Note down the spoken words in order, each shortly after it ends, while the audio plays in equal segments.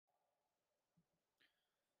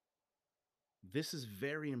This is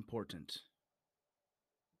very important.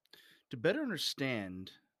 To better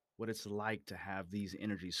understand what it's like to have these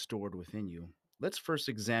energies stored within you, let's first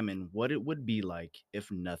examine what it would be like if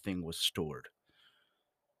nothing was stored.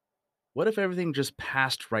 What if everything just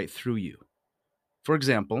passed right through you? For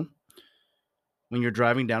example, when you're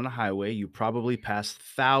driving down a highway, you probably pass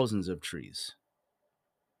thousands of trees.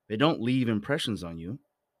 They don't leave impressions on you,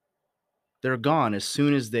 they're gone as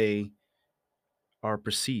soon as they are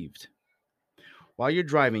perceived. While you're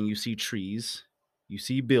driving, you see trees, you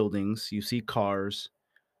see buildings, you see cars,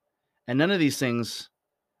 and none of these things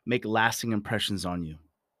make lasting impressions on you.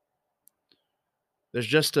 There's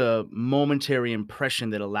just a momentary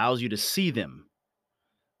impression that allows you to see them,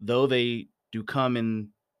 though they do come in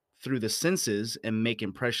through the senses and make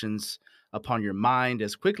impressions upon your mind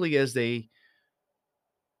as quickly as the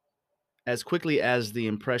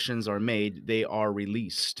impressions are made, they are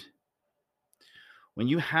released. When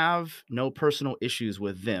you have no personal issues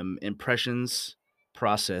with them, impressions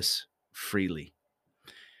process freely.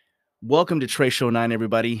 Welcome to Trey Show 9,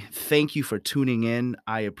 everybody. Thank you for tuning in.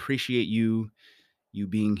 I appreciate you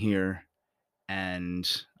being here, and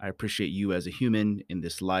I appreciate you as a human in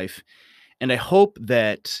this life. And I hope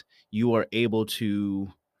that you are able to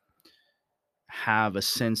have a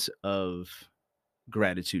sense of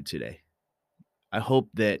gratitude today. I hope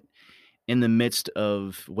that in the midst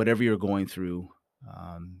of whatever you're going through,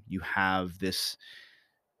 you have this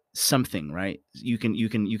something, right? You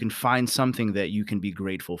can find something that you can be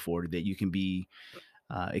grateful for, that you can be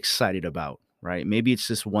excited about, right? Maybe it's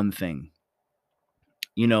just one thing.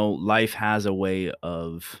 Life has a way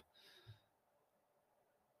of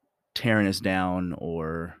tearing us down,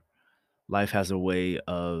 or life has a way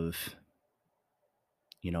of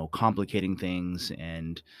complicating things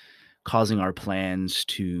and causing our plans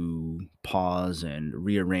to pause and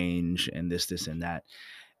rearrange and this and that.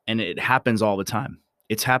 And it happens all the time.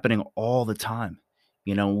 It's happening all the time.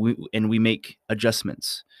 We make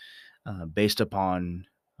adjustments based upon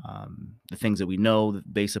the things that we know,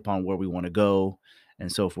 based upon where we want to go,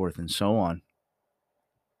 and so forth and so on.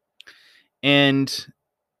 And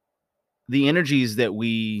the energies that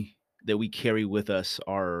we carry with us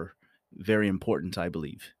are very important, I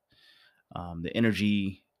believe. The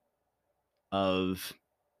energy of,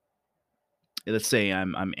 let's say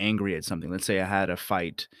I'm angry at something. Let's say I had a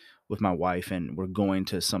fight with my wife and we're going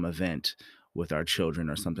to some event with our children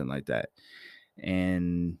or something like that.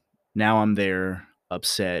 And now I'm there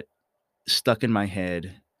upset, stuck in my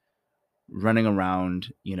head, running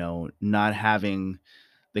around, not having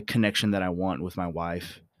the connection that I want with my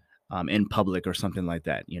wife in public or something like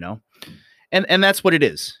that. And that's what it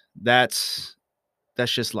is. That's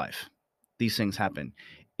just life. These things happen.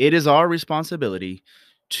 It is our responsibility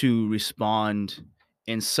to respond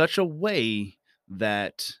in such a way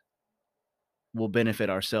that will benefit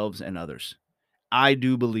ourselves and others. I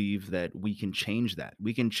do believe that we can change that.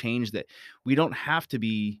 We can change that. We don't have to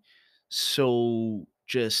be so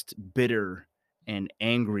just bitter and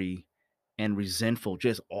angry and resentful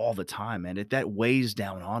just all the time. And that weighs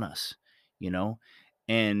down on us, you know?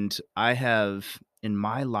 And I have in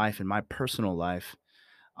my life, in my personal life,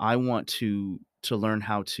 I want to learn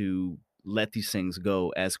how to let these things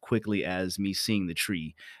go as quickly as me seeing the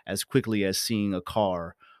tree, as quickly as seeing a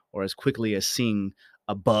car, or as quickly as seeing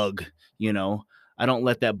a bug, you know. I don't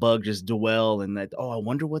let that bug just dwell and that, oh, I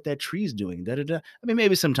wonder what that tree's doing. Da, da, da. I mean,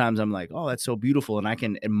 maybe sometimes I'm like, oh, that's so beautiful. And I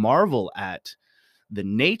can marvel at the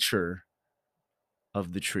nature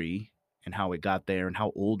of the tree and how it got there and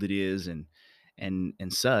how old it is and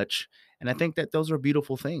such. And I think that those are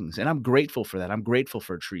beautiful things. And I'm grateful for that. I'm grateful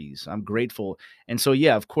for trees. I'm grateful. And so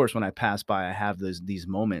yeah, of course, when I pass by, I have these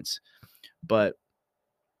moments. But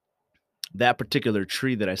that particular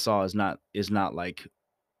tree that I saw is not like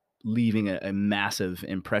leaving a massive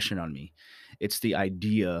impression on me. It's the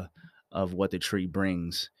idea of what the tree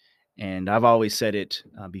brings. And I've always said it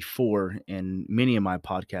before in many of my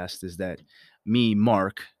podcasts is that me,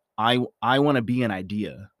 Mark, I want to be an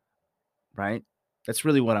idea, right? That's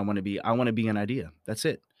really what I want to be. I want to be an idea. That's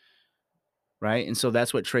it, right? And so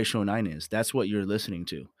that's what Trey Show 9 is. That's what you're listening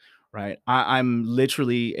to, right? I'm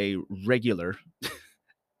literally a regular,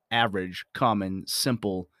 average, common,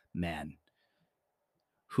 simple man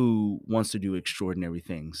who wants to do extraordinary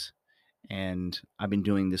things. And I've been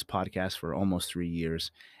doing this podcast for almost 3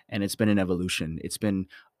 years, and it's been an evolution. It's been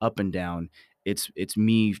up and down. It's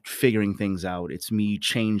me figuring things out. It's me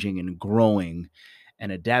changing and growing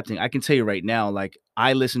and adapting. I can tell you right now, like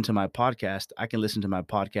I listen to my podcast. I can listen to my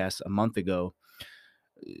podcast a month ago,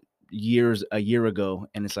 a year ago,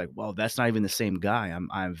 and it's like, well, that's not even the same guy.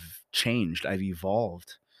 I've changed. I've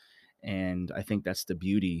evolved, and I think that's the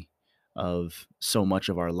beauty of so much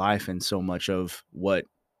of our life and so much of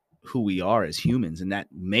who we are as humans, and that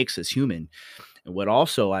makes us human. And what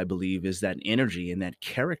also I believe is that energy and that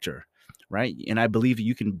character, right? And I believe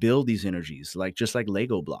you can build these energies like just like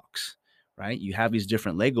Lego blocks, right? You have these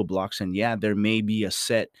different Lego blocks, and yeah, there may be a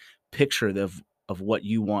set picture of what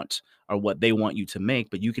you want or what they want you to make,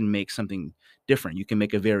 but you can make something different. You can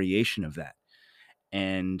make a variation of that.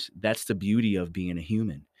 And that's the beauty of being a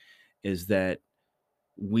human, is that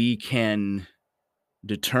we can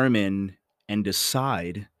determine and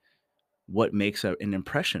decide what makes an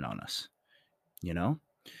impression on us, you know?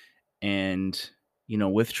 And,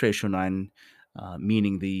 with Tracial 9,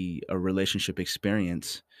 meaning the a relationship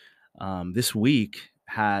experience, this week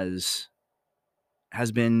has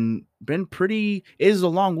been pretty it is a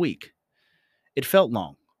long week. It felt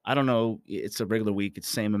long. I don't know, it's a regular week, it's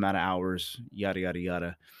same amount of hours, yada, yada,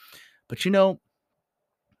 yada. But,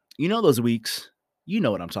 those weeks, you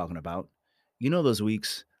know what I'm talking about. You know those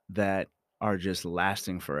weeks that are just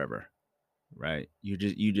lasting forever, right? You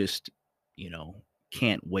just, you know,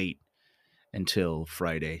 can't wait until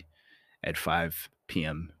Friday at 5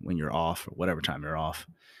 p.m. when you're off or whatever time you're off.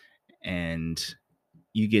 And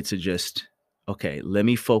you get to just, okay, let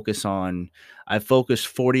me focus on, I focus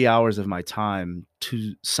 40 hours of my time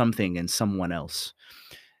to something and someone else.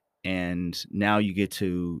 And now you get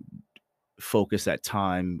to focus that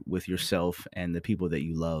time with yourself and the people that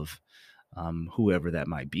you love, whoever that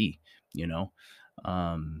might be, you know?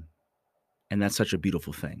 Um, and that's such a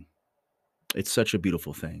beautiful thing. It's such a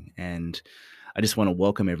beautiful thing. And I just want to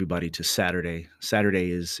welcome everybody to Saturday.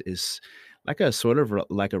 Saturday is like a sort of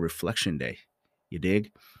like a reflection day. You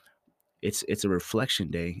dig? It's a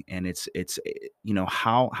reflection day, and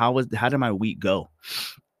how did my week go?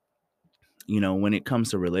 When it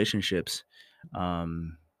comes to relationships,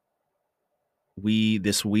 um, we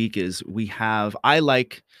this week is we have I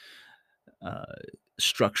like uh,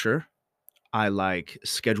 structure, I like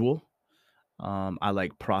schedule, I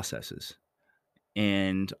like processes,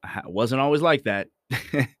 and wasn't always like that.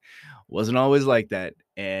 Wasn't always like that,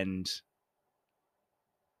 and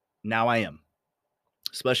now I am,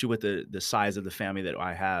 especially with the size of the family that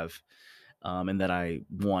I have, and that I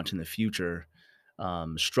want in the future.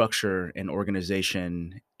 Structure and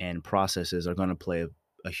organization and processes are going to play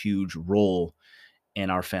a huge role in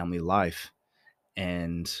our family life,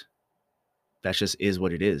 and that just is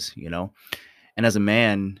what it is. And as a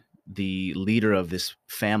man, the leader of this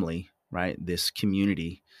family, right, this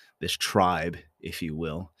community, this tribe, if you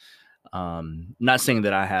will. Not saying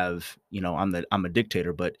that I have, I'm a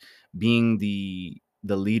dictator, but being the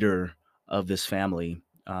leader of this family,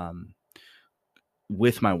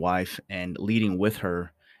 with my wife and leading with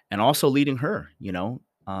her and also leading her,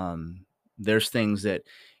 there's things that,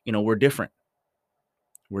 we're different.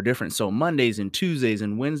 We're different. So Mondays and Tuesdays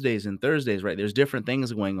and Wednesdays and Thursdays, right? There's different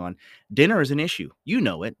things going on. Dinner is an issue. You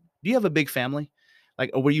know it. Do you have a big family?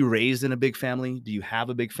 Like, or were you raised in a big family? Do you have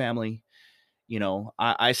a big family?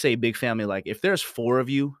 I say big family, like if there's four of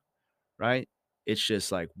you, right? It's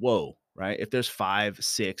just like, whoa, right? If there's five,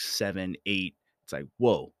 six, seven, eight, it's like,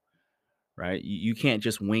 whoa, right? You can't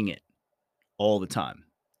just wing it all the time.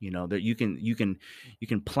 That you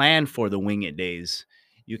can plan for the wing it days.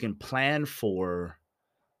 You can plan for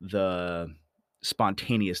the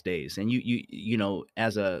spontaneous days. And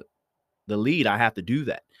as the lead, I have to do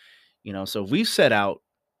that. So if we set out,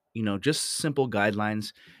 just simple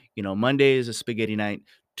guidelines. Monday is a spaghetti night,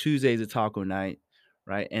 Tuesday is a taco night,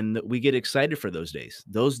 right? And we get excited for those days.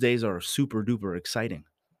 Those days are super duper exciting,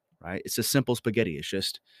 right? It's a simple spaghetti. It's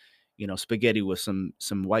just, spaghetti with some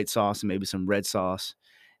white sauce and maybe some red sauce,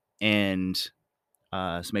 and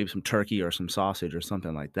maybe some turkey or some sausage or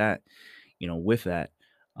something like that, with that.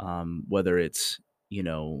 Whether it's, you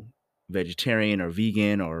know, vegetarian or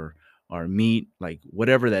vegan or meat, like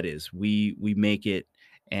whatever that is, we make it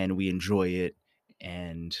and we enjoy it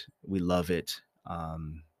and we love it.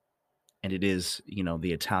 And it is,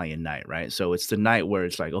 the Italian night, right? So it's the night where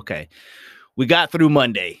it's like, okay, we got through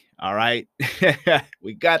Monday. All right.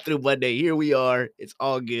 We got through Monday. Here we are. It's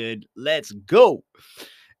all good. Let's go.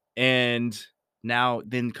 And now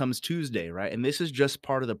then comes Tuesday, right? And this is just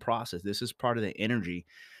part of the process. This is part of the energy,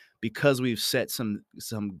 because we've set some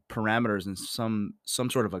parameters and some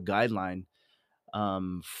sort of a guideline,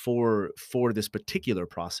 for this particular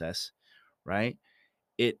process, right?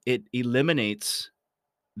 It eliminates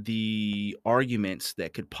the arguments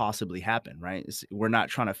that could possibly happen, right? We're not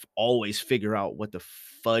trying to always figure out what the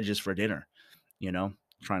fudge is for dinner, you know.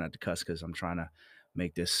 Try not to cuss because I'm trying to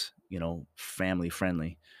make this, family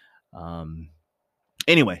friendly. Um,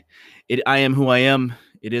 anyway, I am who I am.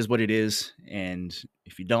 It is what it is, and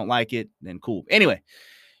if you don't like it, then cool. Anyway,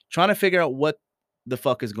 trying to figure out what the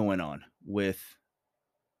fuck is going on with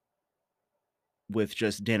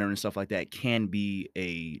just dinner and stuff like that can be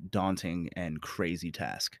a daunting and crazy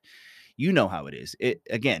task. You know how it is. It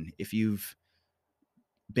again, if you've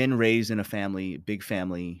been raised in a family, big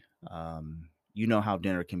family, you know how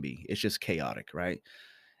dinner can be. It's just chaotic, right?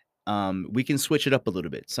 We can switch it up a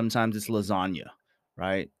little bit. Sometimes it's lasagna,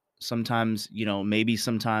 right? Sometimes, maybe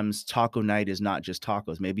sometimes taco night is not just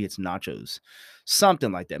tacos. Maybe it's nachos,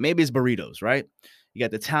 something like that. Maybe it's burritos, right? You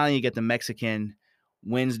got the Italian, you got the Mexican.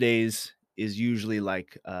 Wednesdays is usually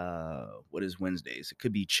like, what is Wednesdays? It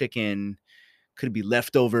could be chicken, could be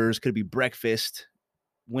leftovers, could be breakfast.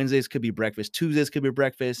 Wednesdays could be breakfast. Tuesdays could be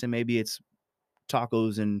breakfast, and maybe it's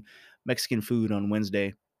tacos and Mexican food on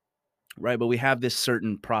Wednesday, right? But we have this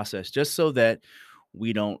certain process just so that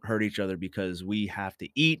we don't hurt each other because we have to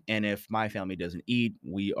eat. And if my family doesn't eat,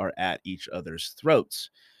 we are at each other's throats.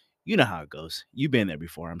 You know how it goes. You've been there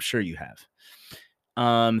before. I'm sure you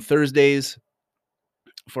have. Thursdays,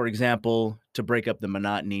 for example, to break up the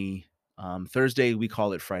monotony, Thursday, we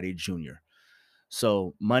call it Friday Junior.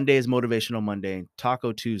 So Monday is Motivational Monday,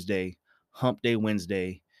 Taco Tuesday, Hump Day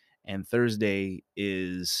Wednesday, and Thursday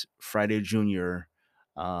is Friday Junior.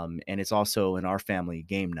 And it's also in our family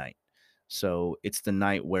game night. So it's the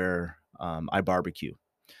night where I barbecue.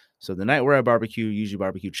 So the night where I barbecue, usually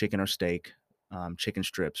barbecue chicken or steak, chicken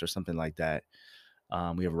strips or something like that.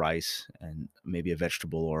 We have rice and maybe a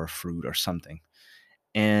vegetable or a fruit or something.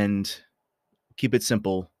 And keep it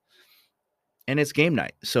simple, and it's game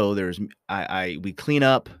night. So there's I we clean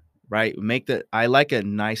up, right? I like a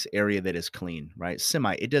nice area that is clean, right?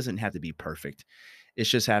 It doesn't have to be perfect.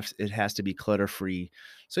 It has to be clutter free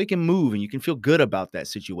so you can move and you can feel good about that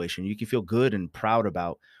situation. You can feel good and proud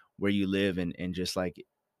about where you live and just like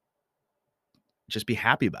just be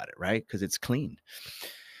happy about it, right? Because it's clean.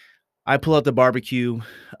 I pull out the barbecue.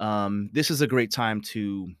 This is a great time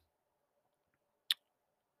to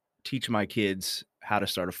teach my kids how to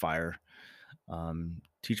start a fire,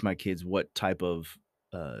 teach my kids what type of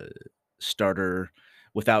uh, starter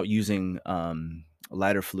without using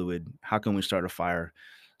lighter fluid. How can we start a fire?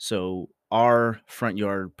 So our front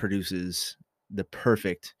yard produces the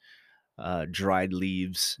perfect dried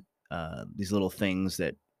leaves, these little things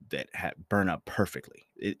that burn up perfectly.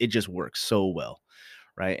 It just works so well,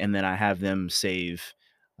 right? And then I have them save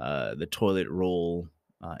the toilet roll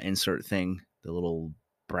insert thing, the little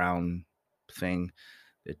brown thing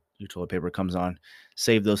that your toilet paper comes on.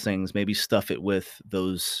 Save those things. Maybe stuff it with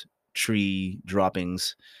those tree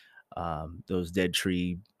droppings, those dead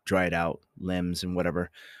tree dried out limbs and whatever.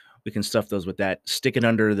 We can stuff those with that. Stick it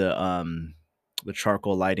under the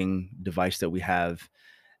charcoal lighting device that we have,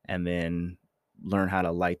 and then learn how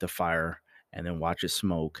to light the fire and then watch it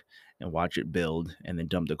smoke and watch it build and then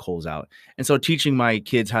dump the coals out. And so teaching my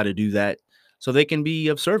kids how to do that so they can be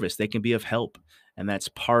of service, they can be of help. And that's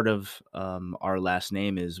part of our last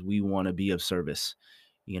name is we want to be of service.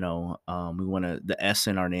 We want to, the S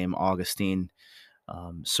in our name, Augustine,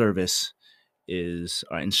 service is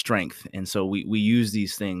in strength. And so we use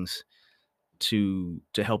these things to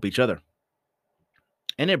help each other.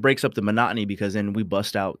 And it breaks up the monotony because then we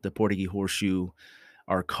bust out the Portuguese horseshoe,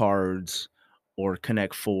 our cards, or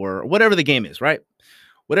Connect Four, or whatever the game is, right?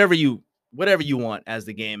 Whatever you whatever you want as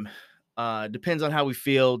the game. Depends on how we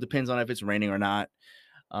feel. Depends on if it's raining or not.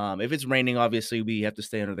 If it's raining, obviously we have to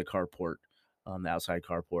stay under the carport, the outside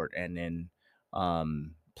carport, and then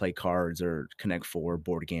play cards or Connect Four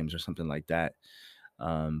board games or something like that.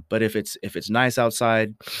 But if it's nice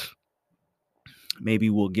outside,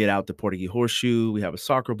 maybe we'll get out the Portuguese horseshoe. We have a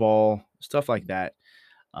soccer ball, stuff like that.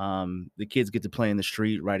 The kids get to play in the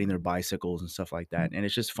street, riding their bicycles and stuff like that, and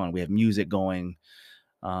it's just fun. We have music going,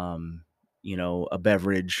 um, a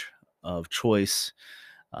beverage of choice,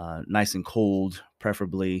 nice and cold,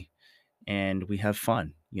 preferably, and we have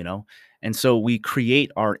fun. And so we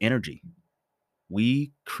create our energy.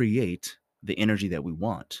 We create the energy that we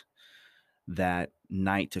want that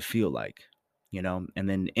night to feel like. And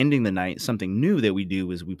then ending the night, something new that we do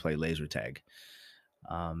is we play laser tag.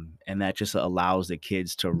 And that just allows the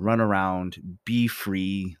kids to run around, be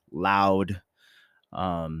free, loud,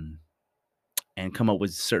 um, and come up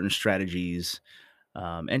with certain strategies,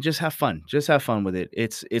 and just have fun. Just have fun with it.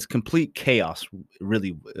 It's complete chaos,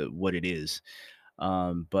 really, what it is.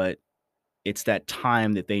 But it's that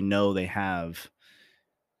time that they know they have,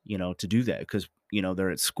 to do that because they're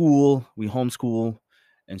at school. We homeschool,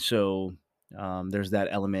 and so there's that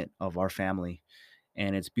element of our family,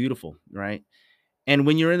 and it's beautiful, right? And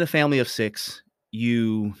when you're in the family of six,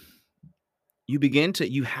 you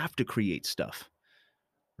you have to create stuff,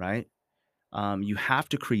 right? You have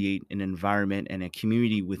to create an environment and a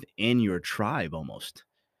community within your tribe almost.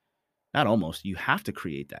 Not almost, you have to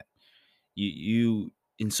create that. You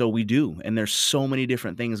and so we do, and there's so many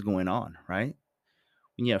different things going on, right?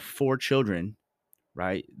 When you have 4 children,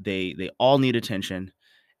 right? They all need attention,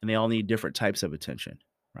 and they all need different types of attention,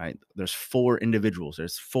 right? There's 4 individuals,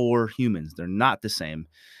 there's 4 humans. They're not the same.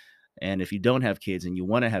 And if you don't have kids and you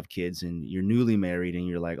want to have kids and you're newly married and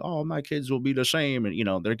you're like, "Oh, my kids will be the same."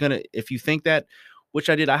 And they're going to if you think that, which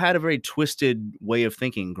I did, I had a very twisted way of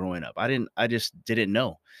thinking growing up. I just didn't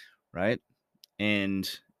know, right? And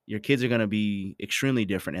your kids are going to be extremely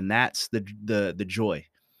different, and that's the joy.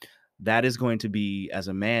 That is going to be, as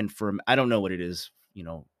a man, for I don't know what it is,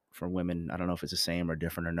 for women. I don't know if it's the same or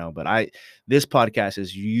different or no, but I this podcast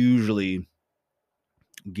is usually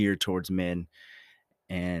geared towards men,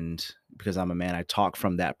 and because I'm a man, I talk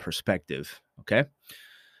from that perspective, okay?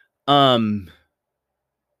 Um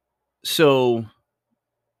so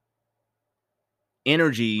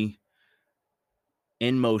energy,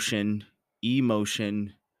 in motion,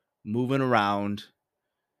 emotion, moving around,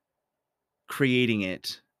 creating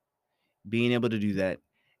it, being able to do that,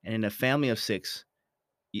 and in a family of 6,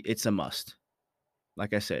 it's a must.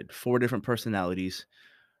 Like I said, 4 different personalities.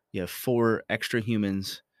 You have 4 extra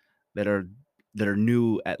humans that are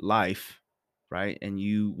new at life, right? And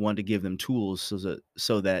you want to give them tools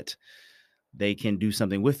so that they can do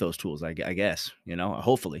something with those tools, I guess,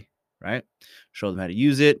 hopefully, right? Show them how to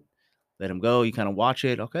use it, let them go. You kind of watch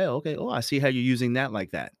it. Okay, okay. Oh, I see how you're using that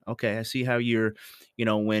like that. Okay, I see how you're,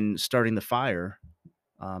 when starting the fire.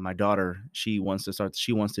 My daughter, she wants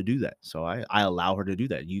to do that. So I allow her to do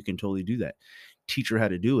that. You can totally do that. Teach her how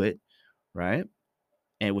to do it, right?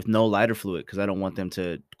 And with no lighter fluid, because I don't want them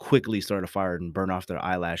to quickly start a fire and burn off their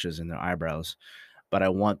eyelashes and their eyebrows. But I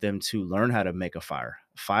want them to learn how to make a fire.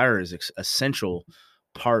 Fire is essential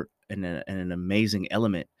part and an amazing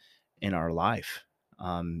element in our life,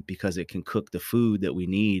 because it can cook the food that we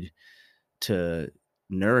need to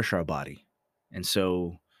nourish our body. And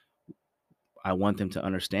so I want them to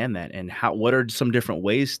understand that, and what are some different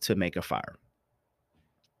ways to make a fire,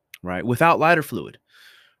 right? Without lighter fluid,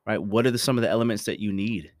 right? What are some of the elements that you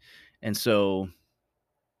need? And so,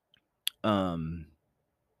 um,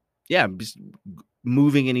 yeah, just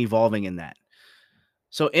moving and evolving in that.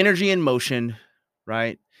 So energy and motion,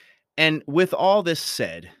 right? And with all of this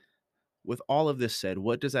said, what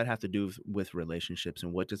does that have to do with relationships,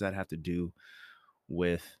 and what does that have to do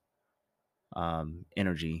with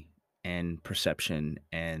energy and perception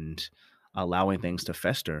and allowing things to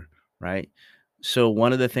fester, right? So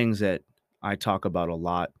one of the things that I talk about a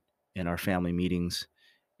lot in our family meetings,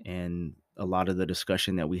 and a lot of the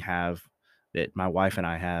discussion that we have, that my wife and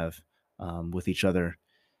I have, with each other,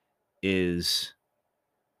 is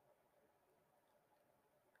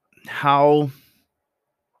how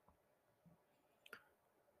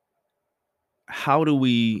do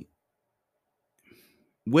we,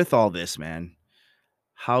 with all this, man,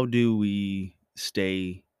 how do we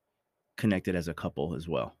stay connected as a couple as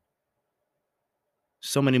well?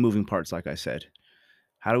 So many moving parts, like I said.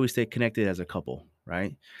 How do we stay connected as a couple,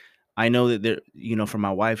 right? I know that for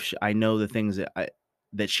my wife, I know the things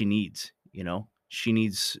that she needs. She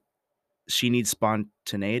needs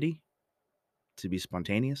spontaneity, to be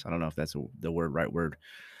spontaneous. I don't know if that's the right word,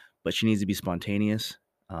 but she needs to be spontaneous.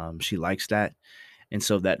 She likes that. And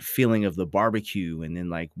so that feeling of the barbecue, and then,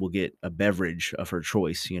 like, we'll get a beverage of her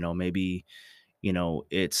choice, maybe,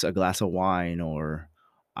 it's a glass of wine or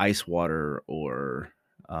ice water or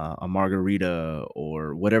a margarita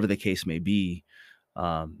or whatever the case may be.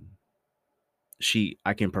 Um,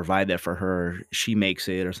 I can provide that for her. She makes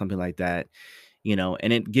it or something like that,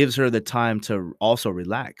 and it gives her the time to also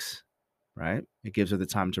relax, right? It gives her the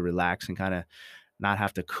time to relax and kind of not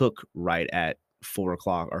have to cook right at 4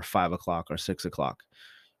 o'clock or 5 o'clock or 6 o'clock.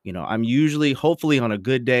 I'm usually, hopefully on a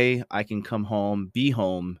good day, I can be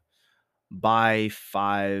home by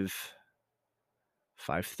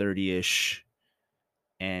 5:30 ish,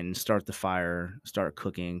 and start the fire, start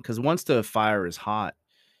cooking. Because once the fire is hot,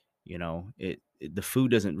 the food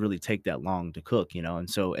doesn't really take that long to cook,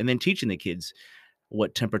 and then teaching the kids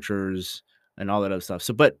what temperatures and all that other stuff.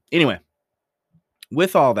 So, but anyway,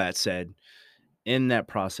 with all that said, in that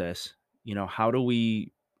process, how do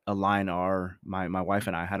we align my wife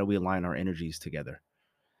and I, how do we align our energies together?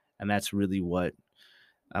 And that's really what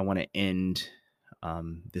I want to end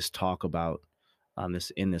this talk about,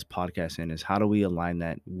 this in this podcast, and is how do we align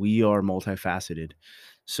that? We are multifaceted.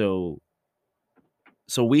 So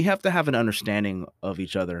we have to have an understanding of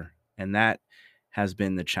each other, and that has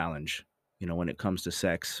been the challenge, when it comes to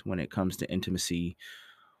sex, when it comes to intimacy,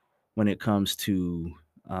 when it comes to,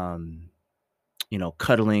 um,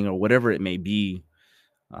 cuddling or whatever it may be.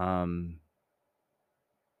 um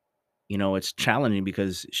it's challenging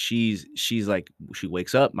because she's like, she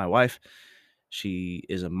wakes up, my wife, she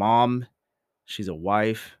is a mom, she's a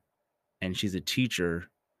wife, and she's a teacher,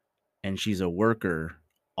 and she's a worker,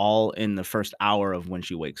 all in the first hour of when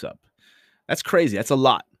she wakes up. That's crazy. That's a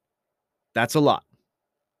lot. That's a lot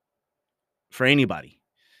for anybody.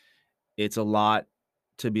 It's a lot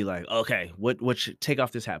to be like, okay, what should, take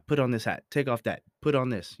off this hat, put on this hat, take off that, put on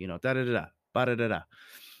this, da da da da, ba da da da.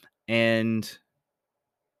 And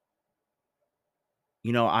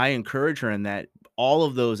I encourage her in that all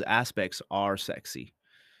of those aspects are sexy,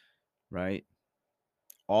 right?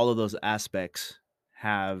 All of those aspects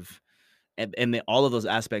have, all of those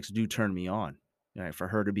aspects do turn me on. Right? For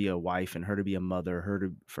her to be a wife, and her to be a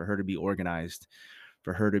mother, for her to be organized,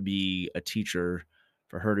 for her to be a teacher,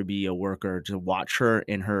 for her to be a worker, to watch her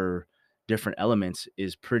in her different elements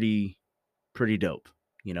is pretty dope.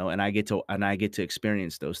 And I get to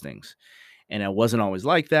experience those things. And I wasn't always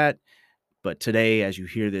like that, but today, as you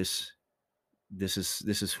hear this, this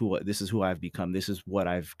is who I've become. This is what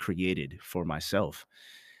I've created for myself,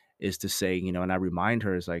 is to say, and I remind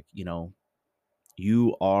her, is like,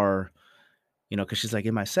 you are, because she's like,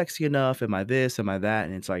 am I sexy enough? Am I this? Am I that?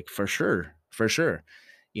 And it's like, for sure, for sure,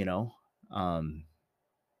 you know. Um,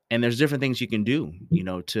 and there's different things you can do,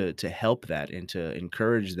 to help that, and to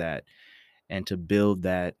encourage that, and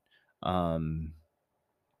to um,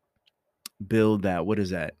 build that. What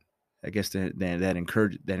is that? I guess that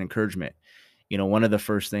encouragement. One of the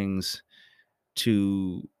first things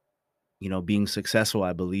to, being successful,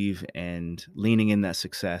 I believe, and leaning in that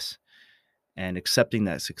success, and accepting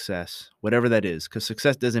that success, whatever that is, because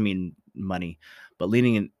success doesn't mean money, but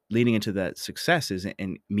leaning into that success is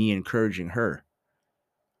in me encouraging her,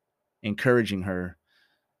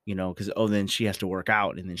 because, oh, then she has to work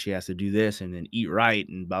out, and then she has to do this, and then eat right,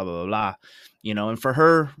 and blah blah blah blah, and for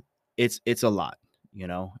her, it's a lot.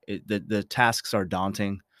 The tasks are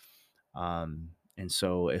daunting. And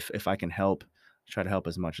so if I can help, try to help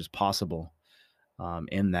as much as possible,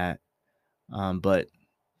 in that. But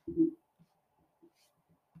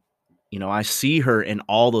I see her in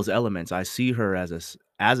all those elements. I see her as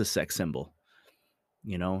a sex symbol,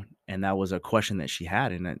 and that was a question that she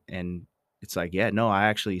had, and it's like, yeah, no, I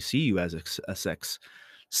actually see you as a sex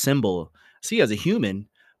symbol. I see you as a human,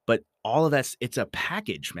 but all of it's a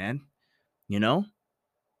package, man. You know,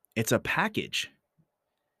 it's a package,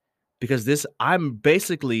 because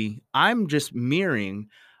I'm just mirroring,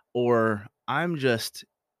 or I'm just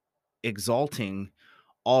exalting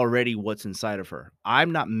already what's inside of her.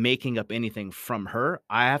 I'm not making up anything from her.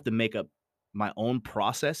 I have to make up my own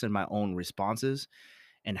process and my own responses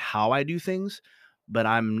and how I do things, but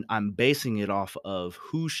I'm basing it off of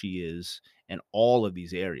who she is in all of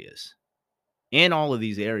these areas. In all of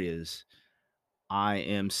these areas, I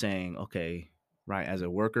am saying, okay, right, as a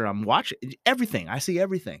worker, I'm watching everything. I see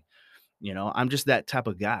everything. I'm just that type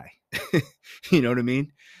of guy. You know what I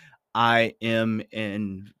mean? I am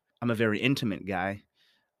in I'm a very intimate guy.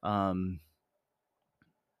 Um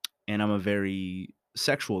and I'm a very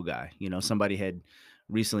sexual guy. Somebody had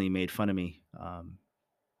recently made fun of me.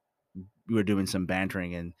 We were doing some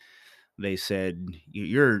bantering, and they said,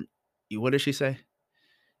 You're, what did she say?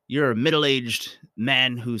 You're a middle aged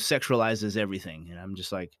man who sexualizes everything." And I'm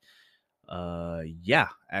just like, yeah,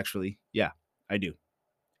 actually, yeah, I do.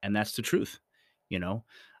 And that's the truth, you know,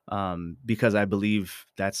 because I believe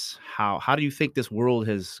that's how do you think this world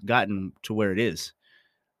has gotten to where it is?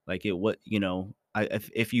 Like,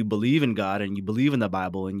 if you believe in God, and you believe in the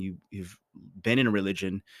Bible, and you've been in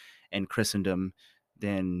religion and Christendom,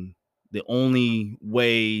 then the only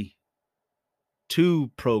way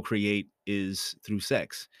to procreate is through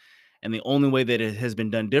sex. And the only way that it has been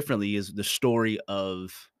done differently is the story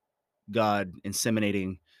of God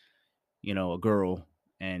inseminating, a girl,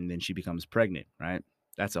 and then she becomes pregnant, right?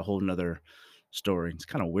 That's a whole nother story. It's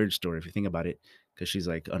kind of a weird story if you think about it, because she's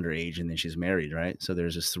like underage, and then she's married, right? So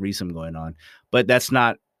there's this threesome going on. But that's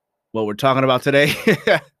not what we're talking about today.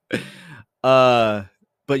 uh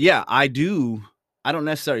but yeah, I don't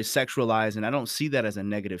necessarily sexualize, and I don't see that as a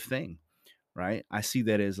negative thing, right? I see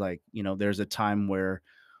that as like, there's a time where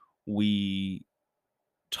we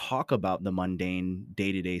talk about the mundane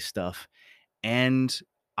day-to-day stuff, and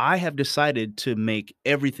I have decided to make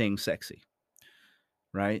everything sexy,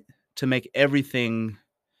 right? To make everything,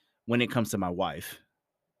 when it comes to my wife,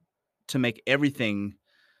 to make everything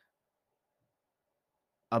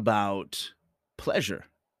about pleasure,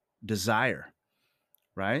 desire,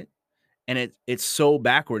 right? And it's so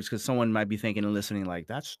backwards, because someone might be thinking and listening like,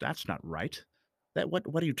 that's not right.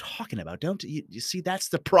 What are you talking about? Don't you see that's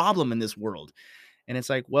the problem in this world? And it's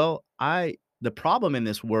like, well, I the problem in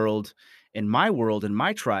this world, in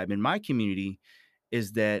my tribe, in my community,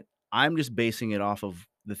 is that I'm just basing it off of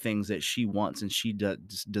the things that she wants and she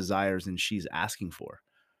desires and she's asking for.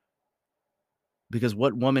 Because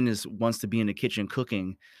what woman is wants to be in the kitchen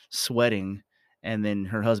cooking, sweating, and then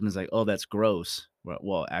her husband's like, "Oh, that's gross."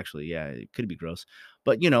 Well, actually, yeah, it could be gross,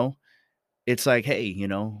 but it's like, hey,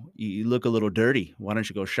 you look a little dirty. Why don't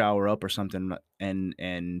you go shower up or something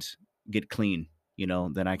and get clean?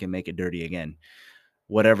 Then I can make it dirty again.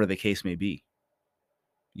 Whatever the case may be.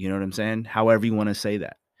 You know what I'm saying? However you want to say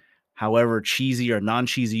that. However cheesy or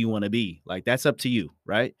non-cheesy you want to be. Like that's up to you,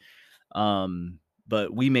 right? Um,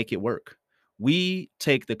 but we make it work. We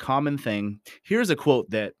take the common thing. Here's a quote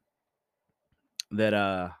that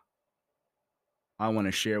I want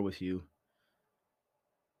to share with you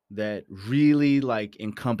that really like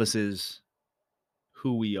encompasses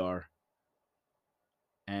who we are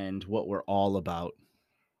and what we're all about.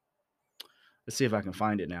 Let's see if I can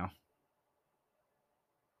find it now.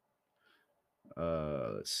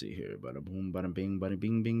 Let's see here. Bada boom, bada bing, bada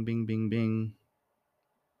bing, bing, bing, bing, bing.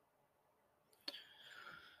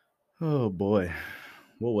 Oh boy,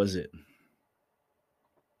 what was it?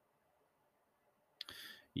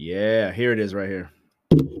 Yeah, here it is right here.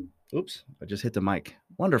 Oops, I just hit the mic.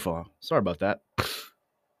 Wonderful. Sorry about that.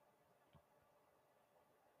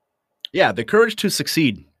 Yeah, the courage to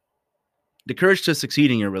succeed. The courage to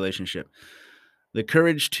succeed in your relationship. The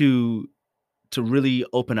courage to really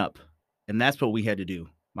open up. And that's what we had to do,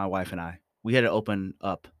 my wife and I. We had to open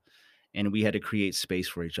up and we had to create space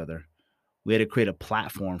for each other. We had to create a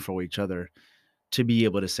platform for each other to be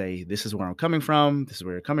able to say, this is where I'm coming from, this is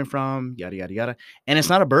where you're coming from, yada, yada, yada. And it's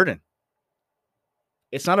not a burden.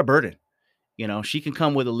 It's not a burden. She can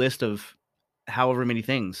come with a list of however many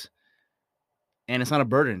things, and it's not a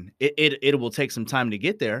burden. It will take some time to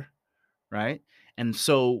get there, right? And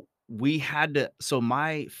so we had to, so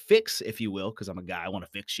my fix, if you will, because I'm a guy, I want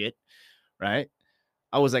to fix shit, right?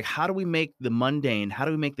 I was like, how do we make the mundane? How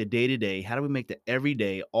do we make the day to day? How do we make the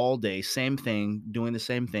everyday, all day, same thing, doing the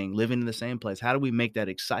same thing, living in the same place? How do we make that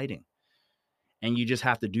exciting? And you just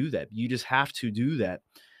have to do that. You just have to do that.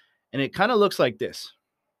 And it kind of looks like this.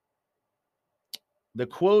 The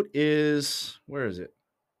quote is, where is it?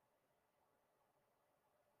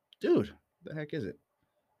 Dude, the heck is it?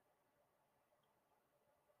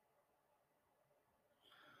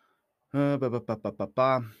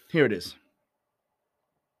 Here it is.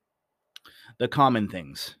 The common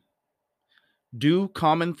things. Do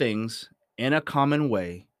common things in a common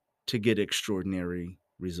way to get extraordinary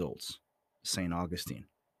results. St. Augustine.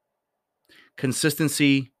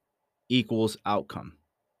 Consistency equals outcome.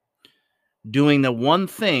 Doing the one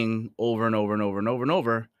thing over and over and over and over and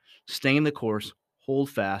over, staying the course, hold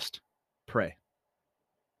fast, pray.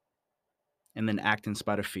 And then act in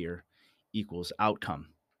spite of fear equals outcome.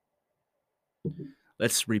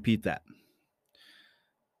 Let's repeat that.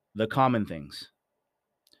 The common things.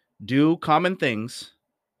 Do common things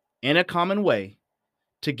in a common way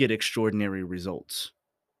to get extraordinary results.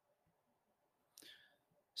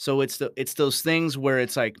 So it's those things where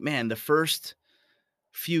it's like, man, the first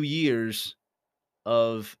few years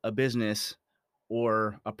of a business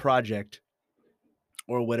or a project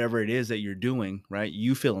or whatever it is that you're doing, right?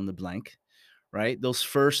 You fill in the blank, right? Those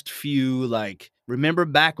first few, like, remember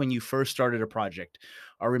back when you first started a project,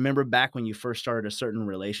 or remember back when you first started a certain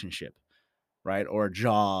relationship, right? Or a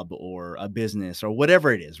job or a business or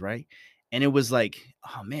whatever it is, right? And it was like,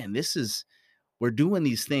 oh man, we're doing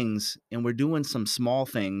these things and we're doing some small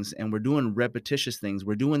things and we're doing repetitious things.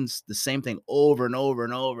 We're doing the same thing over and over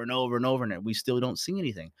and over and over and over and we still don't see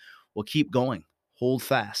anything. Well, keep going, hold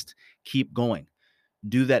fast, keep going,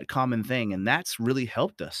 do that common thing. And that's really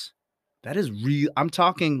helped us. That is real. I'm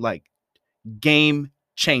talking like game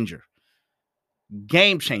changer,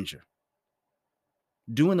 game changer,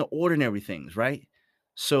 doing the ordinary things, right?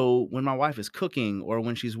 So when my wife is cooking or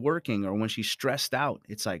when she's working or when she's stressed out,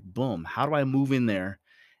 it's like, boom, how do I move in there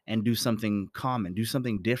and do something common, do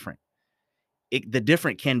something different? The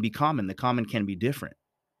different can be common, the common can be different.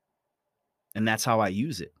 And that's how I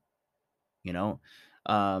use it, you know?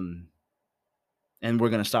 Um, and we're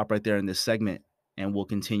going to stop right there in this segment and we'll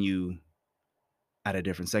continue at a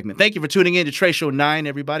different segment. Thank you for tuning in to Trey Show 9,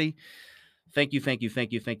 everybody. Thank you, thank you,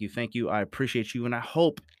 thank you, thank you, thank you. I appreciate you. And I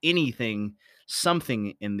hope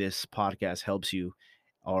something in this podcast helps you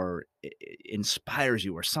or inspires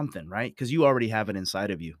you or something, right? Because you already have it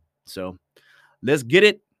inside of you. So let's get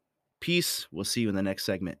it. Peace. We'll see you in the next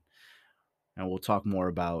segment. And we'll talk more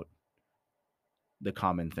about the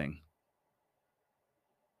common thing.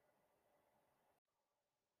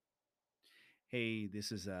 Hey,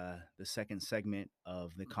 this is the second segment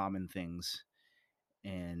of the common things,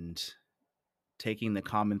 and taking the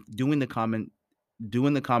common, doing the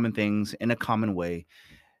common things in a common way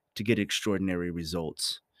to get extraordinary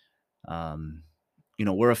results. Um,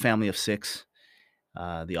 we're a family of six.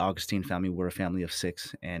 The Augustine family, we're a family of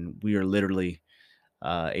six, and we are literally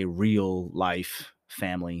a real life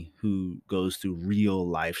family who goes through real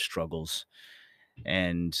life struggles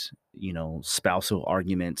and spousal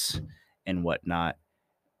arguments and whatnot.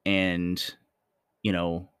 And you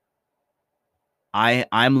know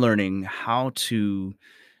I'm learning how to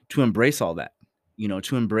embrace all that,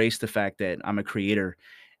 to embrace the fact that I'm a creator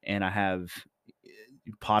and I have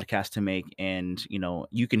podcasts to make, and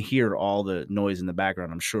you can hear all the noise in the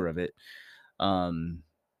background, I'm sure of it. Um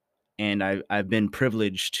and I've been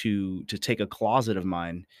privileged to take a closet of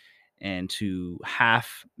mine and to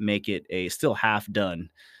half make it a still half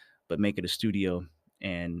done, but make it a studio,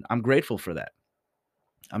 and I'm grateful for that.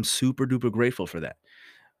 I'm super duper grateful for that.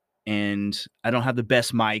 And I don't have the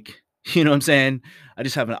best mic. You know what I'm saying? I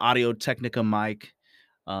just have an Audio Technica mic.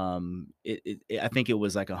 I think it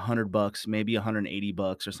was like $100, maybe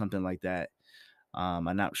 $180 or something like that. I'm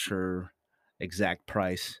not sure exact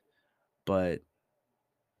price, but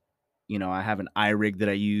I have an iRig that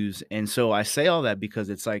I use, and so I say all that because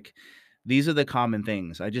it's like these are the common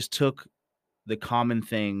things. I just took the common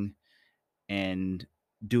thing and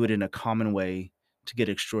do it in a common way to get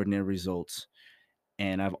extraordinary results.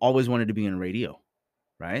 And I've always wanted to be in radio,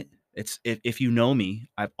 right? It's if you know me,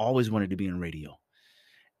 I've always wanted to be in radio.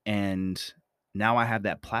 And now I have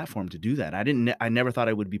that platform to do that. I never thought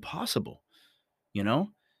it would be possible, you know?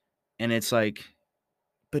 And it's like,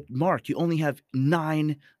 but Mark, you only have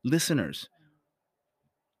 9 listeners.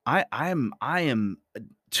 I am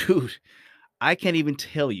dude, I can't even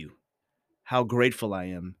tell you how grateful I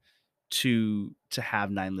am to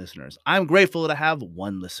have 9 listeners. I'm grateful to have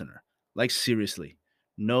 1 listener. Like seriously.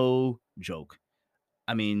 No joke.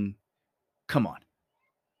 I mean, come on,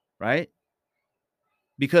 right?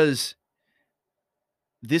 Because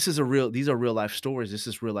these are real life stories. This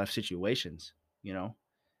is real life situations, you know,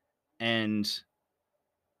 and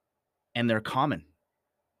they're common,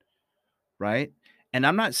 right? And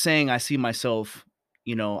I'm not saying I see myself,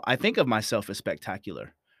 I think of myself as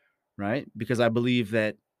spectacular, right? Because I believe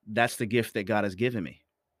that that's the gift that God has given me.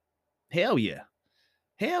 Hell yeah.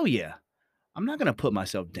 Hell yeah. I'm not going to put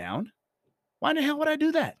myself down. Why the hell would I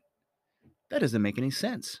do that? That doesn't make any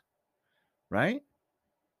sense, right?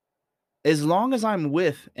 As long as I'm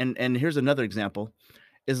with, and here's another example,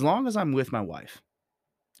 as long as I'm with my wife,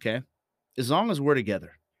 okay? As long as we're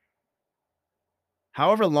together,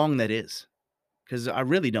 however long that is, because I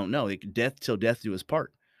really don't know. Like, death till death do us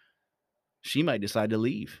part. She might decide to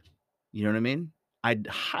leave. You know what I mean? I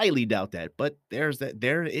highly doubt that, but there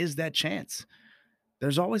is that chance.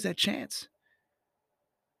 There's always that chance,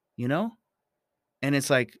 you know? And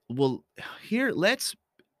it's like, well, here,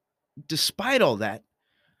 despite all that,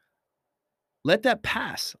 let that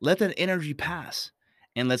pass. Let that energy pass.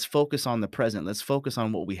 And let's focus on the present. Let's focus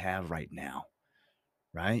on what we have right now,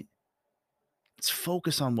 right? Let's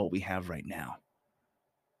focus on what we have right now.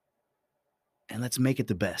 And let's make it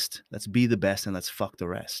the best. Let's be the best, and let's fuck the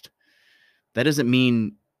rest. That doesn't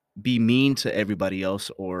mean be mean to everybody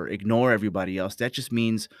else or ignore everybody else. That just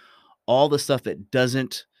means all the stuff that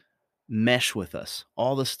doesn't mesh with us,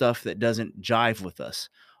 all the stuff that doesn't jive with us,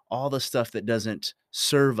 all the stuff that doesn't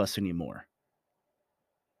serve us anymore,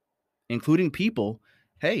 including people.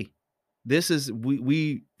 Hey,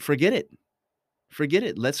 we forget it. Forget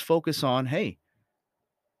it. Let's focus on, hey,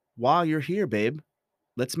 while you're here, babe,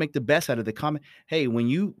 let's make the best out of the comment. Hey, when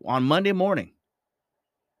you on Monday morning,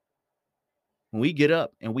 when we get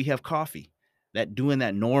up and we have coffee, that doing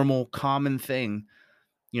that normal common thing,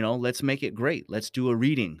 let's make it great. Let's do a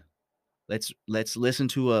reading. Let's listen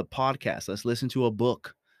to a podcast. Let's listen to a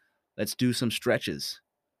book. Let's do some stretches.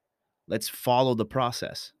 Let's follow the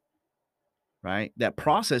process, right? That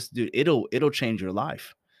process, dude, it'll change your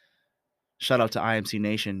life. Shout out to IMC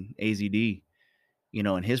Nation, AZD,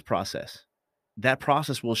 and his process. That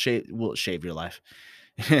process will shave your life.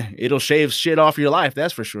 It'll shave shit off your life,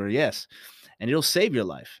 that's for sure. Yes. And it'll save your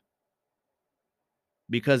life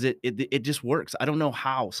because it just works. I don't know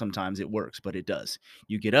how sometimes it works, but it does.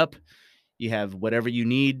 You get up, you have whatever you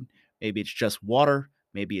need. Maybe it's just water,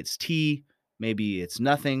 maybe it's tea, maybe it's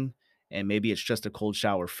nothing, and maybe it's just a cold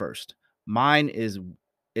shower first. Mine is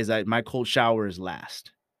that my cold shower is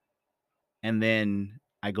last. And then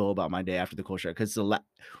I go about my day after the cold shower cuz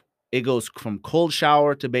it goes from cold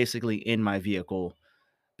shower to basically in my vehicle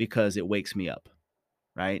because it wakes me up,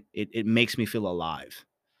 right? It makes me feel alive.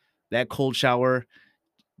 That cold shower,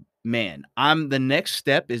 man, I'm the next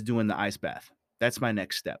step is doing the ice bath. That's my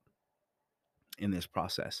next step in this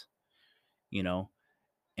process, you know?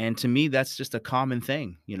 And to me, that's just a common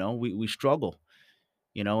thing, we struggle,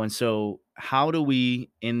 and so how do we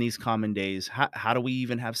in these common days, how do we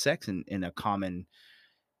even have sex in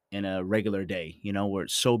a regular day, where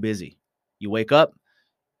it's so busy? You wake up,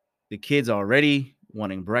 the kid's already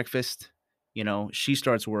wanting breakfast, she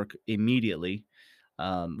starts work immediately,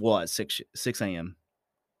 well, at 6 a.m.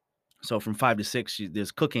 So from 5 to 6,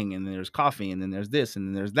 there's cooking, and then there's coffee, and then there's this, and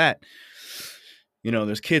then there's that.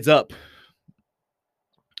 There's kids up.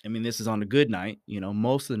 I mean, this is on a good night.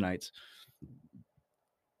 Most of the nights,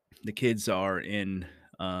 the kids are in,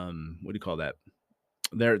 what do you call that?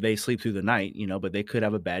 They sleep through the night, but they could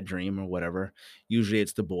have a bad dream or whatever. Usually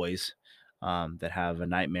it's the boys that have a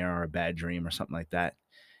nightmare or a bad dream or something like that.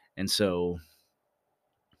 And so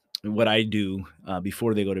what I do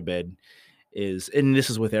before they go to bed is, and this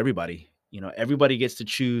is with everybody, everybody gets to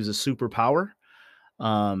choose a superpower,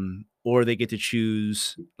 or they get to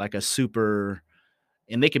choose like a super,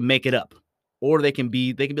 and they can make it up, or they can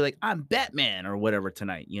be like, I'm Batman or whatever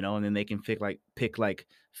tonight, and then they can pick. I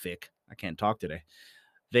can't talk today.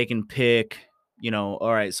 They can pick,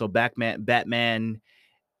 all right, so Batman,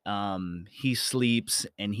 he sleeps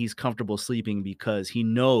and he's comfortable sleeping because he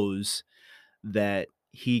knows that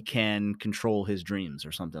he can control his dreams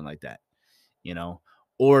or something like that, you know,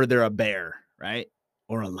 or they're a bear, right?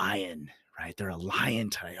 Or a lion, right? They're a lion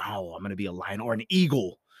tonight. Oh, I'm going to be a lion, or an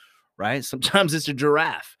eagle, right? Sometimes it's a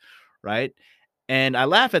giraffe, right? And I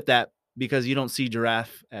laugh at that because you don't see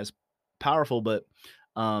giraffe as powerful. But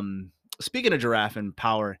speaking of giraffe and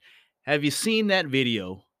power, have you seen that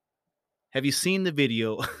video? Have you seen the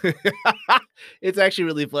video? It's actually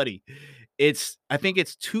really funny. I think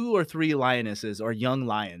it's two or three lionesses or young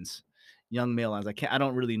lions, young male lions. I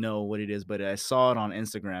don't really know what it is, but I saw it on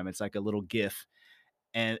Instagram. It's like a little GIF,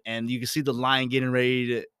 and you can see the lion getting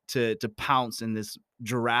ready to pounce, and this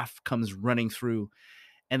giraffe comes running through,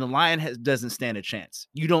 and the lion doesn't stand a chance.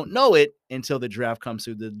 You don't know it until the giraffe comes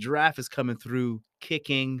through. The giraffe is coming through,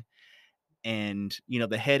 kicking, and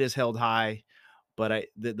the head is held high, but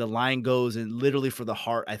the lion goes and literally for the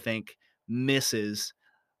heart, I think, misses.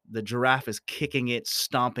 The giraffe is kicking it,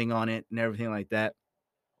 stomping on it, and everything like that.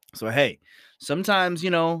 So hey, sometimes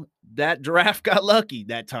that giraffe got lucky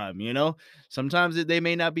that time. Sometimes they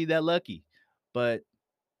may not be that lucky, but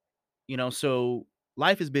so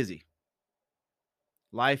life is busy.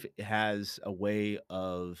 Life has a way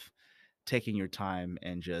of taking your time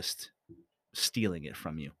and just stealing it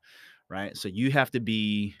from you, right? So you have to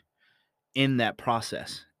be in that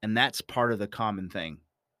process, and that's part of the common thing.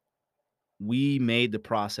 We made the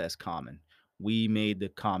process common. We made the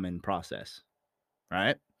common process,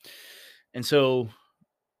 right? And so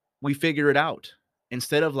we figure it out.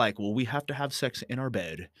 Instead of like, well, we have to have sex in our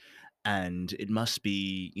bed and it must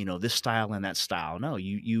be, this style and that style. No,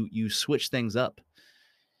 you switch things up.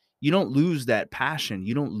 You don't lose that passion.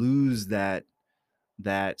 You don't lose that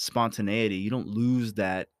spontaneity. You don't lose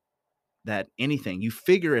that anything. You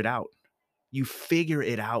figure it out. You figure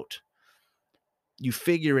it out. You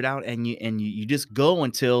figure it out, and you just go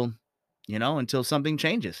until something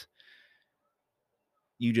changes.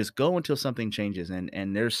 You just go until something changes,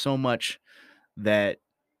 and there's so much that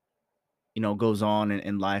goes on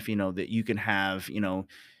in life, that you can have,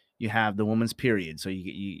 you have the woman's period, so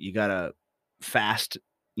you gotta fast,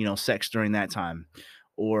 sex during that time,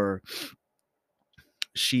 or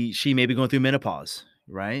she may be going through menopause,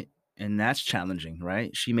 right? And that's challenging,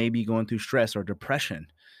 right? She may be going through stress or depression,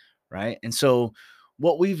 right? And so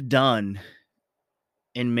what we've done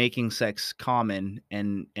in making sex common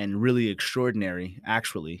and really extraordinary,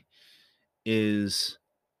 actually, is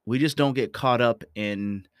we just don't get caught up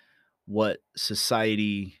in what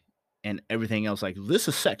society and everything else, like, this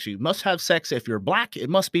is sex, you must have sex. If you're black, it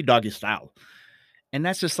must be doggy style. And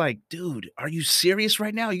that's just like, dude, are you serious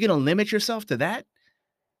right now? You're gonna limit yourself to that?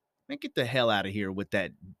 Man, get the hell out of here with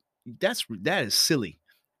that. That is silly,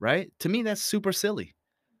 right? To me, that's super silly.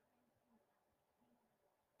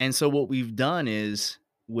 And so what we've done is,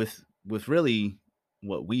 with really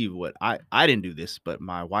what I didn't do this, but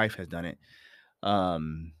my wife has done it.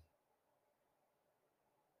 Um,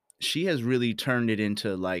 she has really turned it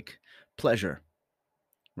into like pleasure,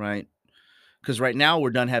 right? Because right now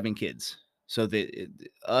we're done having kids, so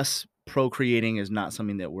us procreating is not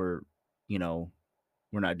something that you know,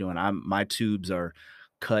 we're not doing. My tubes are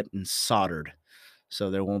cut and soldered, so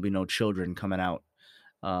there won't be no children coming out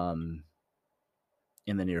um,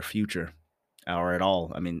 in the near future or at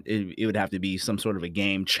all. I mean, it would have to be some sort of a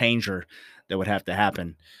game changer that would have to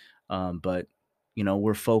happen. But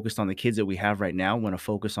we're focused on the kids that we have right now, want to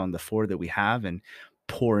focus on the four that we have and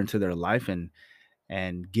pour into their life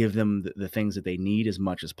and give them the things that they need as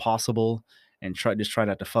much as possible and try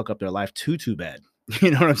not to fuck up their life too bad.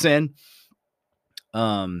 You know what I'm saying?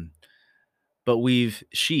 Um, but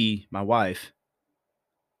my wife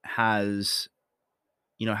has,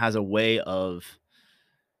 has a way of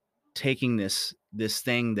taking this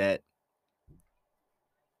thing that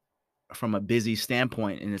from a busy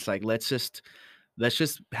standpoint, and it's like, let's just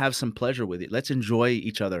have some pleasure with it. Let's enjoy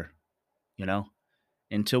each other, you know,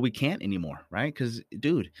 until we can't anymore, right? Because,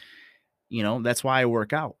 dude, that's why I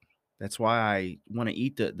work out. That's why I want to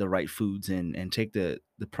eat the right foods and take the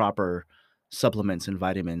proper supplements and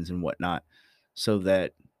vitamins and whatnot, so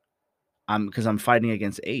that because I'm fighting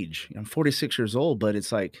against age. I'm 46 years old, but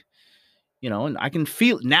it's like, and I can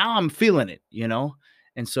feel now I'm feeling it,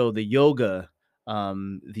 and so the yoga,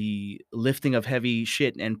 the lifting of heavy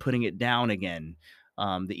shit and putting it down again,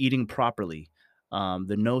 the eating properly,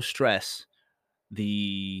 the no stress,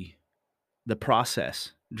 the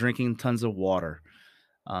process, drinking tons of water,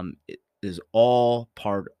 it is all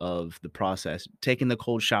part of the process. Taking the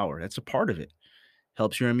cold shower, that's a part of it.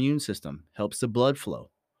 Helps your immune system, helps the blood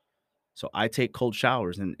flow. So I take cold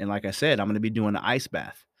showers, and like I said, I'm going to be doing an ice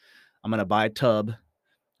bath. I'm going to buy a tub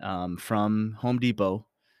from Home Depot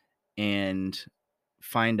and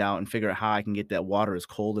find out and figure out how I can get that water as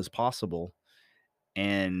cold as possible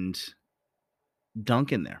and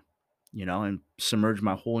dunk in there, and submerge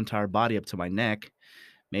my whole entire body up to my neck,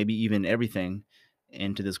 maybe even everything,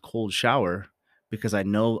 into this cold shower, because I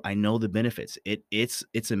know the benefits.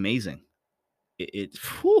 It's amazing. I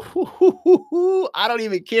don't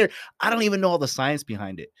even care. I don't even know all the science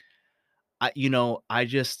behind it. I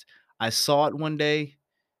saw it one day.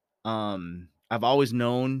 I've always in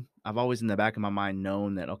the back of my mind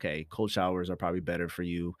known that, okay, cold showers are probably better for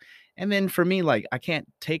you. And then for me, like, I can't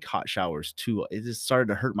take hot showers too. It just started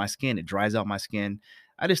to hurt my skin. It dries out my skin.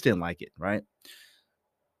 I just didn't like it, right?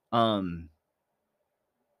 Um,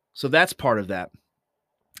 so that's part of that.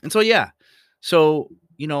 And so yeah. So,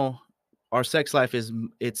 our sex life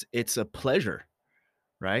it's a pleasure,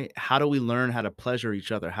 right? How do we learn how to pleasure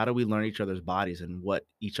each other? How do we learn each other's bodies and what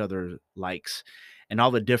each other likes and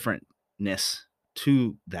all the differentness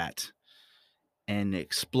to that, and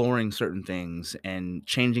exploring certain things and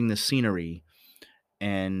changing the scenery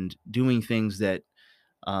and doing things that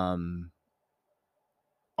um,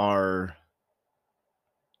 are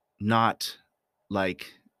not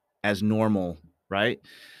like as normal, right?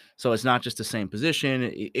 So it's not just the same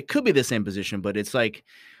position. It could be the same position, but it's like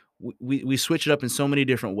we switch it up in so many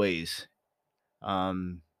different ways.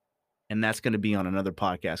 Um, and that's going to be on another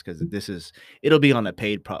podcast, because it'll be on a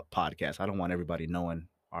paid podcast. I don't want everybody knowing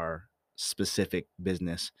our specific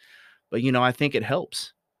business, but I think it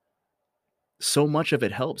helps. So much of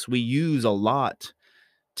it helps. We use a lot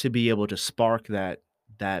to be able to spark that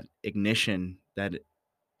ignition,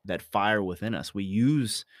 that fire within us. We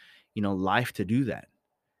use, life to do that.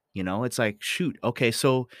 It's like, shoot, okay,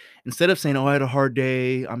 so instead of saying, "Oh, I had a hard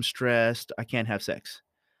day, I'm stressed, I can't have sex,"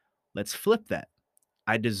 let's flip that.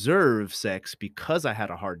 I deserve sex because I had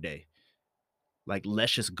a hard day. Like,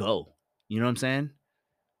 let's just go. You know what I'm saying?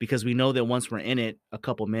 Because we know that once we're in it, a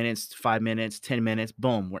couple minutes, 5 minutes, 10 minutes,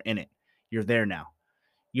 boom, we're in it. You're there now.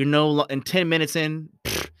 In 10 minutes in,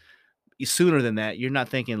 sooner than that, you're not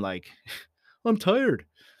thinking like, I'm tired.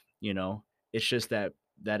 You know, it's just that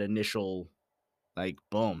initial, like,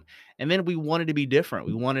 boom. And then we wanted to be different.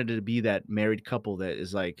 We wanted to be that married couple that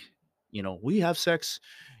is like, we have sex,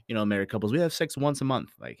 married couples, we have sex once a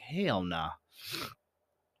month. Like, hell nah.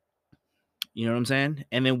 You know what I'm saying?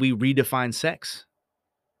 And then we redefine sex,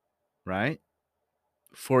 right?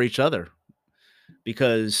 For each other.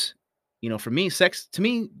 Because, for me, sex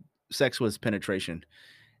was penetration.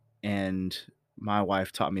 And my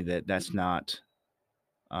wife taught me that that's not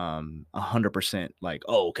 100% like,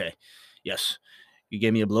 oh, okay, yes, you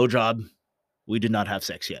gave me a blowjob, we did not have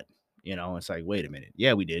sex yet. It's like, wait a minute,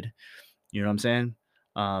 yeah, we did. You know what I'm saying?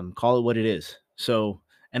 Call it what it is. So,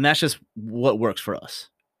 and that's just what works for us.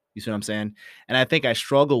 You see what I'm saying? And I think I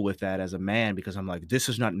struggle with that as a man, because I'm like, this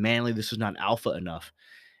is not manly, this is not alpha enough.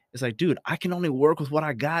 It's like, dude, I can only work with what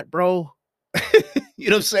I got, bro. You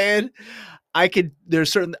know what I'm saying? I can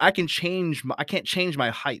I can't change my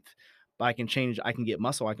height, but I can get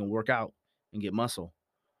muscle. I can work out and get muscle,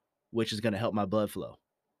 which is going to help my blood flow.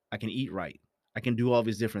 I can eat right. I can do all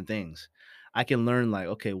these different things. I can learn, like,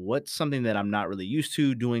 okay, what's something that I'm not really used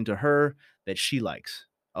to doing to her that she likes?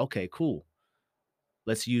 Okay, cool.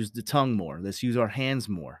 Let's use the tongue more. Let's use our hands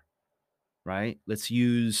more, right? Let's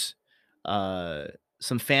use uh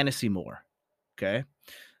some fantasy more. Okay?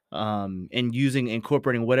 and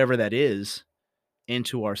incorporating whatever that is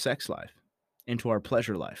into our sex life, into our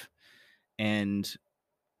pleasure life. And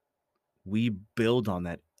we build on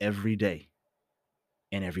that every day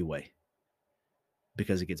in every way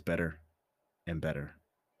because it gets better and better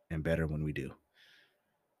and better when we do.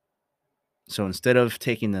 So instead of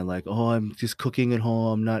taking the like, oh, I'm just cooking at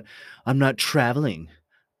home, I'm not traveling,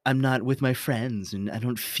 I'm not with my friends, and I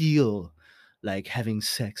don't feel like having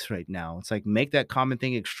sex right now. It's like make that common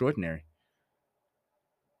thing extraordinary.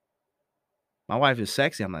 My wife is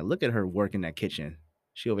sexy. I'm like, look at her work in that kitchen.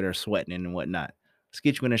 She over there sweating and whatnot. Let's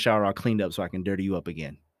get you in the shower all cleaned up so I can dirty you up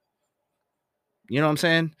again. You know what I'm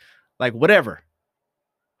saying? Like whatever,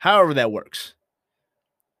 however that works.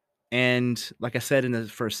 And like I said in the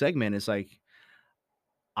first segment, it's like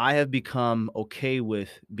I have become okay with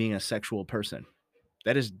being a sexual person.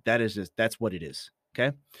 That is just that's what it is.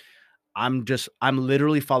 Okay. I'm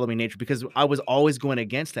literally following nature because I was always going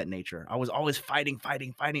against that nature. I was always fighting,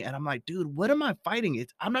 fighting, fighting. And I'm like, dude, what am I fighting?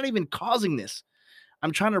 I'm not even causing this.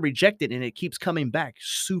 I'm trying to reject it and it keeps coming back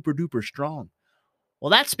super duper strong. Well,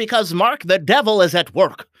 that's because, Mark, the devil is at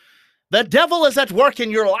work. The devil is at work in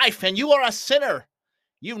your life and you are a sinner.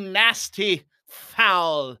 You nasty,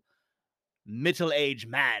 foul, middle-aged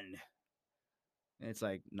man. And it's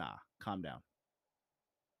like, nah, calm down.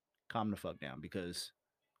 Calm the fuck down because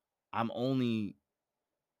I'm only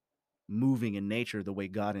moving in nature the way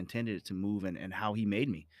God intended it to move and how he made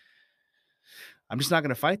me. I'm just not going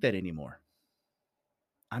to fight that anymore.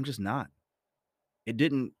 I'm just not. It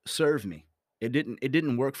didn't serve me. It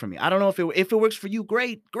didn't work for me. I don't know if it works for you.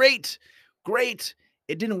 Great.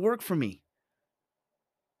 It didn't work for me.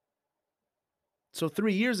 So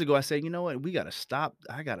 3 years ago I said, "You know what? We got to stop.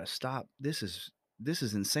 I got to stop. This is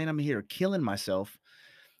insane. I'm here killing myself.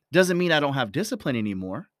 Doesn't mean I don't have discipline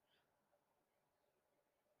anymore.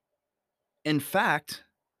 In fact,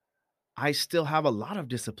 I still have a lot of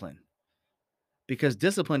discipline because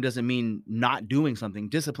discipline doesn't mean not doing something.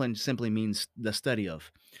 Discipline simply means the study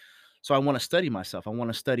of. So I want to study myself. I want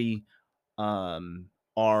to study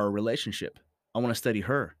our relationship. I want to study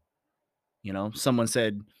her. You know, someone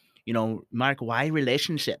said, you know, Mark, why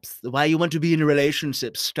relationships? Why you want to be in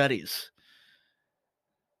relationship studies?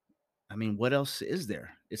 I mean, what else is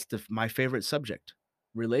there? It's my favorite subject.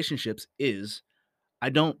 Relationships is I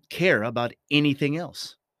don't care about anything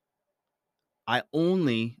else. And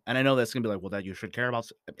I know that's gonna be like, well, that you should care about.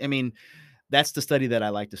 I mean, that's the study that I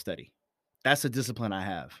like to study. That's the discipline I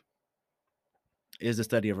have is the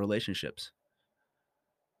study of relationships,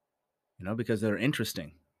 you know, because they're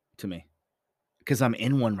interesting to me because I'm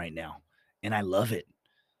in one right now and I love it.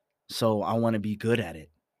 So I want to be good at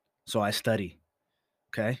it. So I study.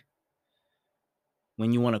 Okay.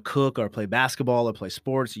 When you want to cook or play basketball or play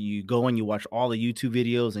sports, you go and you watch all the YouTube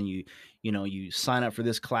videos and you sign up for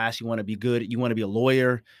this class. You want to be good. You want to be a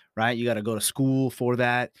lawyer, right? You got to go to school for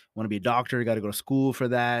that. You want to be a doctor, you got to go to school for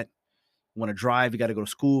that. You want to drive, you got to go to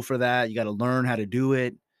school for that. You got to learn how to do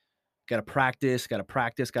it. Got to practice, got to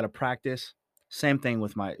practice, got to practice. Same thing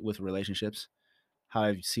with relationships. How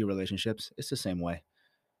I see relationships, it's the same way,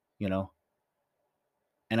 you know.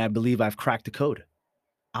 And I believe I've cracked the code.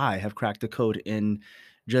 I have cracked the code in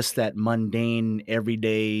just that mundane,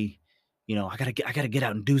 everyday, I gotta get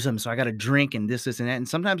out and do something. So I gotta drink and this, and that. And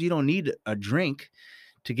sometimes you don't need a drink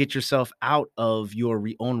to get yourself out of your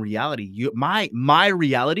own reality. My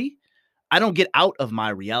reality, I don't get out of my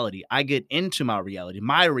reality. I get into my reality.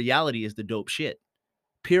 My reality is the dope shit.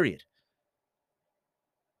 Period.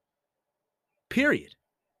 Period.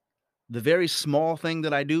 The very small thing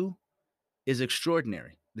that I do is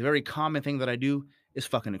extraordinary. The very common thing that I do is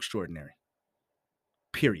fucking extraordinary.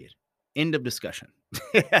 Period. End of discussion.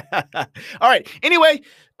 All right. Anyway,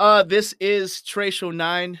 this is Trey Show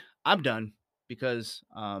 9. I'm done because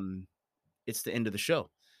it's the end of the show.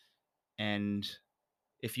 And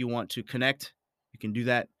if you want to connect, you can do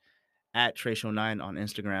that at Trey Show 9 on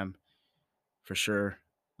Instagram for sure.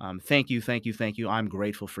 Thank you, thank you, thank you. I'm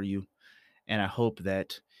grateful for you. And I hope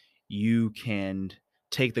that you can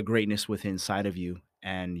take the greatness within inside of you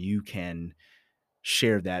and you can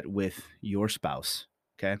share that with your spouse.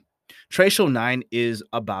 Okay. Trey Show 9 is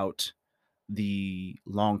about the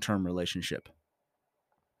long-term relationship,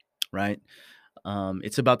 right?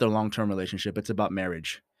 It's about the long-term relationship. It's about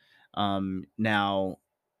marriage. Now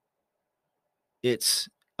it's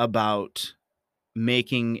about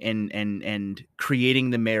making and creating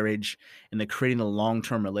the marriage and creating the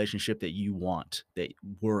long-term relationship that you want, that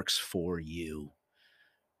works for you,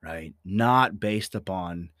 right? Not based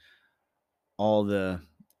upon all the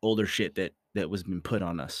older shit that was been put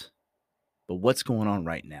on us. But what's going on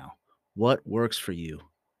right now? What works for you?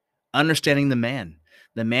 Understanding the man.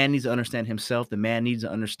 The man needs to understand himself. The man needs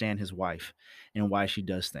to understand his wife and why she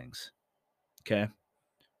does things. Okay.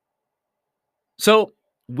 So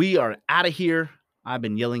we are out of here. I've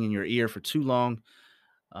been yelling in your ear for too long.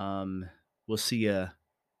 Um, we'll see you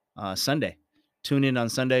Sunday. Tune in on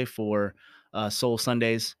Sunday for Soul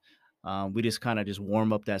Sundays. We just kind of just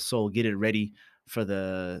warm up that soul, get it ready for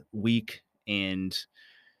the week, and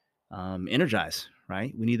energize.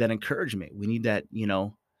 Right? We need that encouragement. We need that,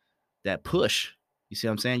 that push. You see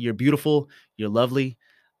what I'm saying? You're beautiful. You're lovely.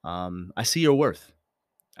 I see your worth.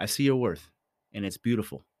 I see your worth, and it's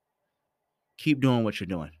beautiful. Keep doing what you're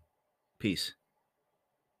doing. Peace.